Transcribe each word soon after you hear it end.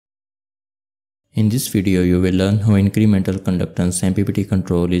In this video, you will learn how incremental conductance MPPT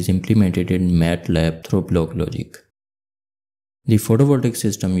control is implemented in MATLAB through block logic. The photovoltaic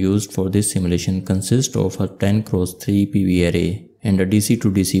system used for this simulation consists of a 10x3 PV array and a DC to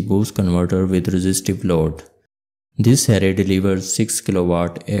DC boost converter with resistive load. This array delivers 6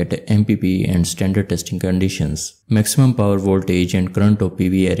 kW at MPP and standard testing conditions. Maximum power voltage and current of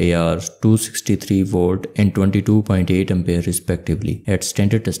PV array are 263 volt and 22.8 ampere respectively at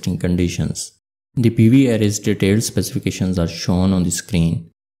standard testing conditions. The PV array's detailed specifications are shown on the screen.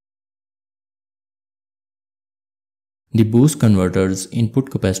 The boost converter's input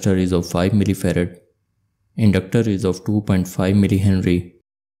capacitor is of 5 mF, inductor is of 2.5 mH,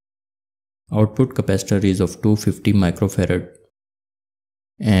 output capacitor is of 250 microfarad,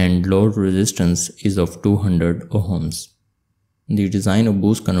 and load resistance is of 200 ohms. The design of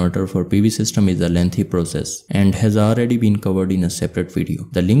boost converter for PV system is a lengthy process and has already been covered in a separate video.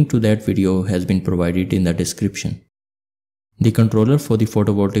 The link to that video has been provided in the description. The controller for the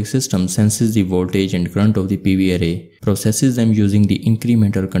photovoltaic system senses the voltage and current of the PV array, processes them using the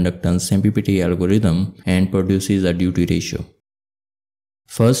incremental conductance MPPT algorithm, and produces a duty ratio.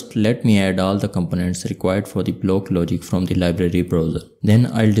 First, let me add all the components required for the block logic from the library browser. Then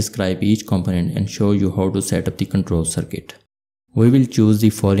I'll describe each component and show you how to set up the control circuit. We will choose the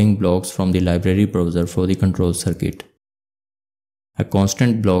following blocks from the library browser for the control circuit: a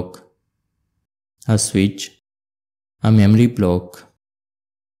constant block, a switch, a memory block,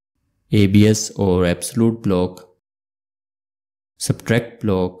 ABS or absolute block, subtract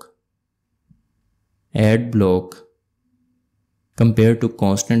block, add block, compare to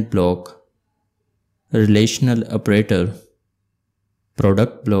constant block, relational operator,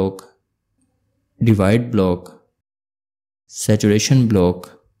 product block, divide block, saturation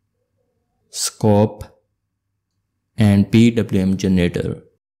block, scope, and PWM generator.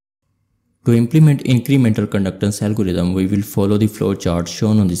 To implement incremental conductance algorithm, we will follow the flowchart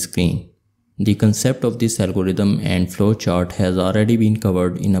shown on the screen. The concept of this algorithm and flowchart has already been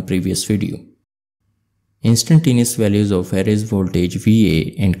covered in a previous video. Instantaneous values of array's voltage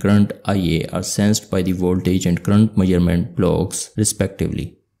VA and current IA are sensed by the voltage and current measurement blocks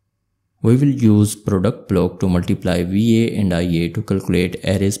respectively. We will use product block to multiply VA and IA to calculate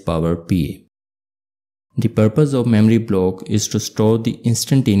array's power PA. The purpose of memory block is to store the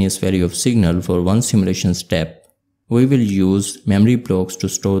instantaneous value of signal for one simulation step. We will use memory blocks to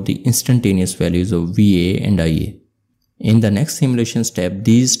store the instantaneous values of VA and IA. In the next simulation step,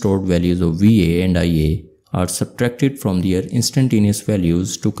 these stored values of VA and IA are subtracted from their instantaneous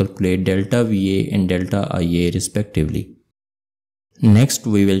values to calculate delta VA and delta IA respectively. Next,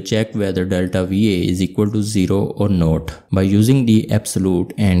 we will check whether delta VA is equal to 0 or not by using the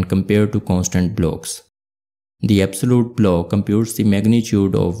absolute and compare to constant blocks. The absolute block computes the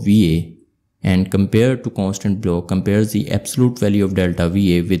magnitude of VA, and compare to constant block compares the absolute value of delta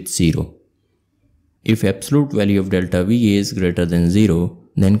VA with 0. If absolute value of delta VA is greater than 0,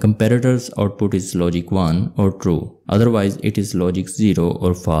 then comparator's output is logic 1 or true, otherwise it is logic 0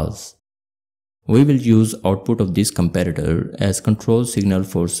 or false. We will use output of this comparator as control signal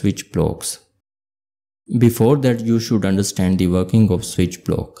for switch blocks. Before that, you should understand the working of switch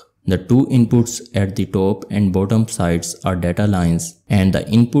block. The two inputs at the top and bottom sides are data lines, and the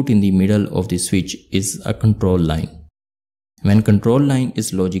input in the middle of the switch is a control line. When control line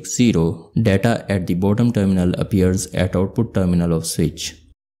is logic 0, data at the bottom terminal appears at output terminal of switch.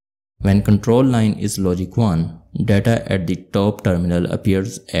 When control line is logic 1, data at the top terminal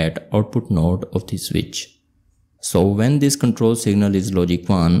appears at output node of the switch. So when this control signal is logic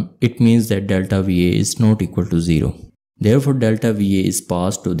 1, it means that delta VA is not equal to 0. Therefore, delta VA is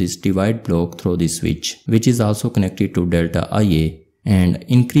passed to this divide block through the switch, which is also connected to delta IA, and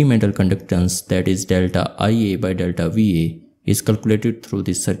incremental conductance, that is delta IA by delta VA, is calculated through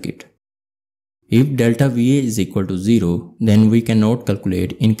this circuit. If delta VA is equal to 0, then we cannot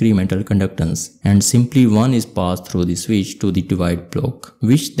calculate incremental conductance, and simply 1 is passed through the switch to the divide block,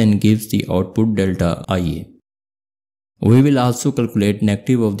 which then gives the output delta IA. We will also calculate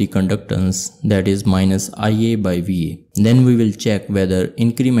negative of the conductance, that is minus IA by VA. Then we will check whether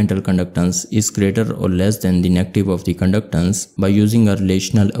incremental conductance is greater or less than the negative of the conductance by using a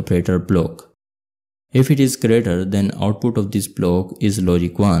relational operator block. If it is greater, then output of this block is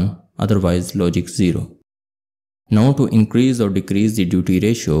logic 1, otherwise logic 0. Now to increase or decrease the duty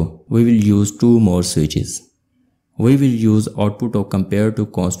ratio, we will use two more switches. We will use output of compare to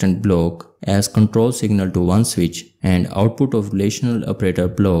constant block as control signal to one switch and output of relational operator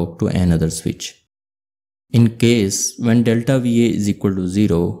block to another switch. In case when delta VA is equal to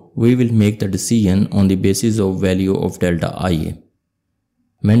 0, we will make the decision on the basis of value of delta IA.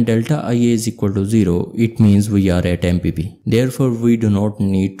 When delta IA is equal to 0, it means we are at MPP. Therefore, we do not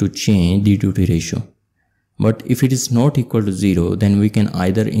need to change the duty ratio. But if it is not equal to 0, then we can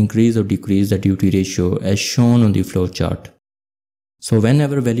either increase or decrease the duty ratio as shown on the flowchart. So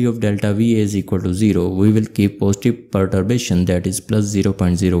whenever value of delta VA is equal to 0, we will keep positive perturbation, that is plus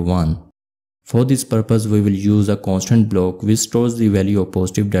 0.01. For this purpose, we will use a constant block which stores the value of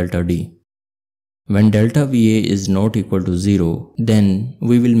positive delta D. When delta VA is not equal to 0, then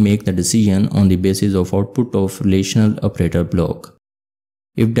we will make the decision on the basis of output of relational operator block.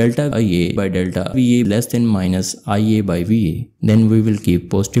 If delta IA by delta VA less than minus IA by VA, then we will keep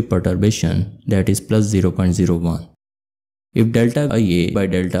positive perturbation, that is plus 0.01. If delta IA by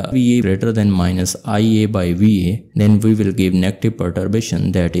delta VA greater than minus IA by VA, then we will give negative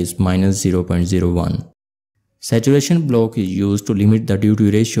perturbation, that is minus 0.01. Saturation block is used to limit the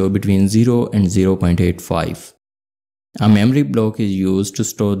duty ratio between 0 and 0.85. A memory block is used to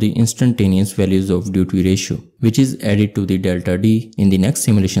store the instantaneous values of duty ratio, which is added to the delta D in the next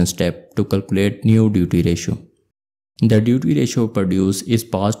simulation step to calculate new duty ratio. The duty ratio produced is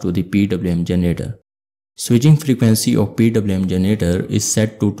passed to the PWM generator. Switching frequency of PWM generator is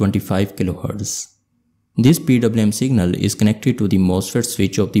set to 25 kHz. This PWM signal is connected to the MOSFET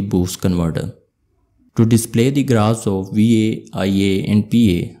switch of the boost converter. To display the graphs of VA, IA and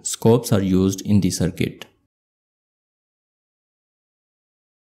PA, scopes are used in the circuit.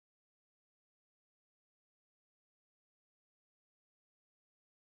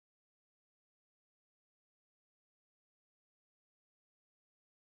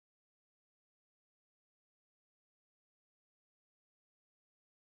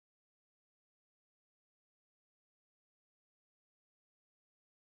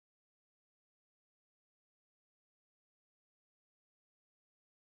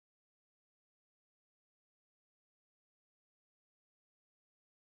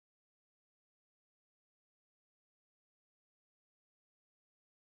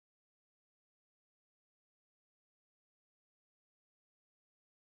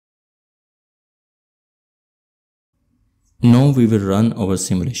 Now we will run our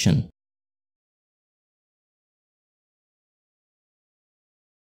simulation.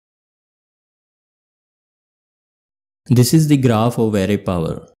 This is the graph of array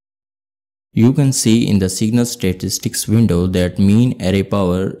power. You can see in the signal statistics window that mean array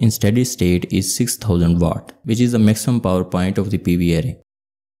power in steady state is 6000 watt, which is the maximum power point of the PV array.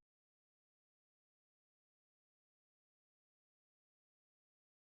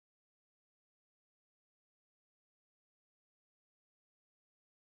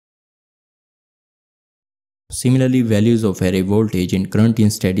 Similarly, values of array voltage and current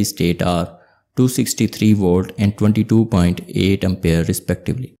in steady state are 263 volt and 22.8 ampere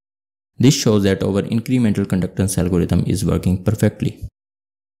respectively. This shows that our incremental conductance algorithm is working perfectly.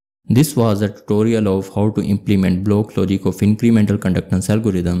 This was a tutorial of how to implement block logic of incremental conductance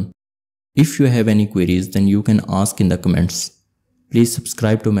algorithm. If you have any queries, then you can ask in the comments. Please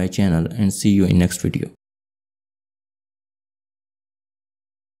subscribe to my channel and see you in next video.